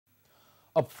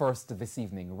Up first this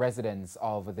evening, residents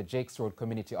of the Jakes Road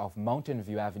community of Mountain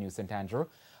View Avenue, St. Andrew,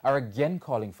 are again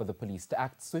calling for the police to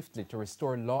act swiftly to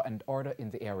restore law and order in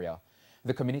the area.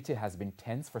 The community has been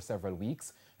tense for several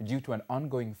weeks due to an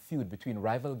ongoing feud between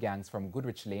rival gangs from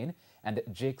Goodrich Lane and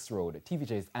Jakes Road.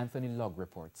 TVJ's Anthony Logg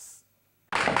reports.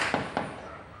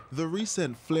 The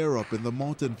recent flare-up in the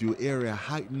Mountain View area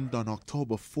heightened on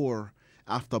October 4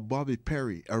 after Bobby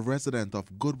Perry, a resident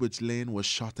of Goodrich Lane, was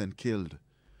shot and killed.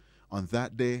 On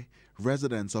that day,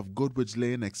 residents of Goodrich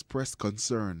Lane expressed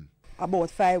concern.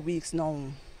 About 5 weeks now,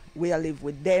 we live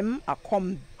with them. I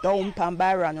come down pan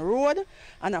Byron Road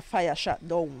and a fire shot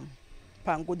down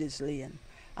pan Goodrich Lane.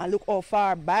 And look how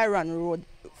far Byron Road,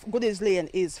 Goodrich Lane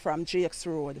is from Jakes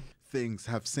Road. Things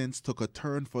have since took a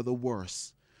turn for the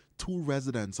worse. 2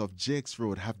 residents of Jakes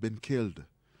Road have been killed.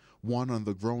 One on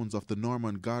the grounds of the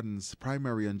Norman Gardens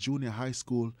Primary and Junior High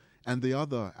School, and the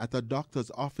other at a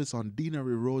doctor's office on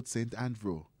Deanery Road, St.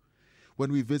 Andrew.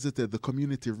 When we visited the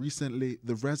community recently,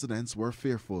 the residents were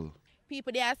fearful.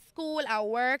 People they at school, at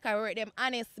work, I work them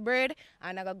honest bread,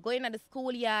 and I go in at the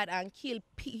schoolyard and kill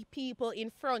people in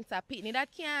front of Pitney. That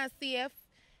can't safe.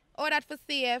 All that for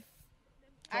safe.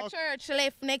 A church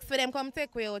left next for them come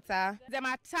take way out. Them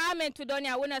are torment to down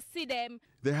here, I wanna see them.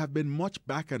 There have been much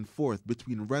back and forth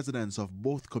between residents of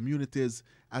both communities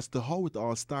as to how it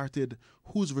all started,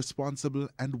 who's responsible,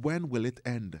 and when will it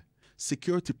end.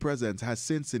 Security presence has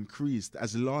since increased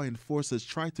as law enforcers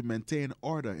try to maintain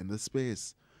order in the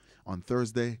space. On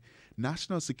Thursday,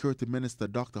 National Security Minister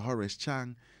Dr. Horace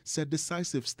Chang said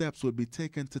decisive steps will be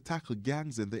taken to tackle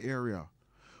gangs in the area.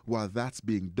 While that's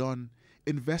being done,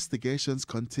 investigations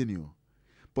continue.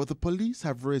 But the police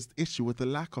have raised issue with the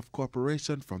lack of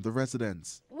cooperation from the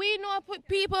residents. We know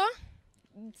people,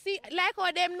 see, like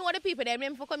how them know the people,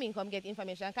 them for come get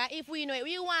information. Because if we know it,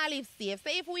 we want to live safe.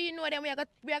 So if we know them, we are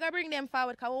going to bring them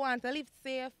forward because we want to live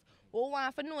safe. We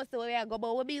want to know so we are go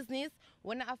about our business.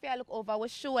 We not have to look over our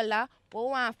shoulder. We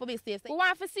want to be safe. We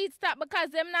want to see it stop because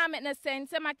them not make no sense.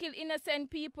 Them a kill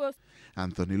innocent people.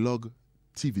 Anthony Logg,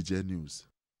 TVJ News.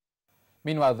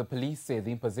 Meanwhile, the police say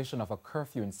the imposition of a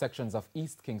curfew in sections of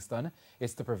East Kingston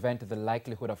is to prevent the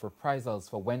likelihood of reprisals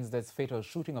for Wednesday's fatal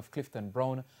shooting of Clifton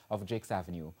Brown of Jakes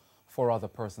Avenue. 4 other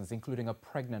persons, including a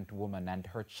pregnant woman and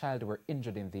her child, were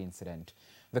injured in the incident.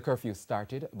 The curfew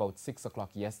started about 6 o'clock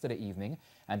yesterday evening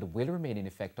and will remain in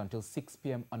effect until 6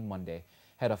 p.m. on Monday.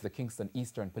 Head of the Kingston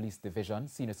Eastern Police Division,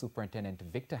 Senior Superintendent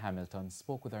Victor Hamilton,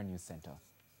 spoke with our news center.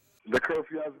 The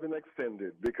curfew has been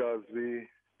extended because we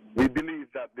believe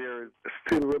that there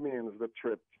still remains the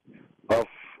threat of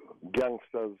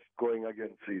gangsters going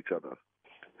against each other.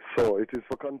 So it is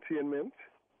for containment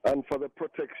and for the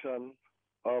protection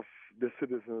of the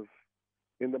citizens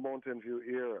in the Mountain View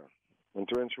area and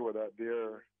to ensure that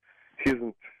there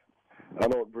isn't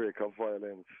an outbreak of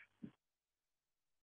violence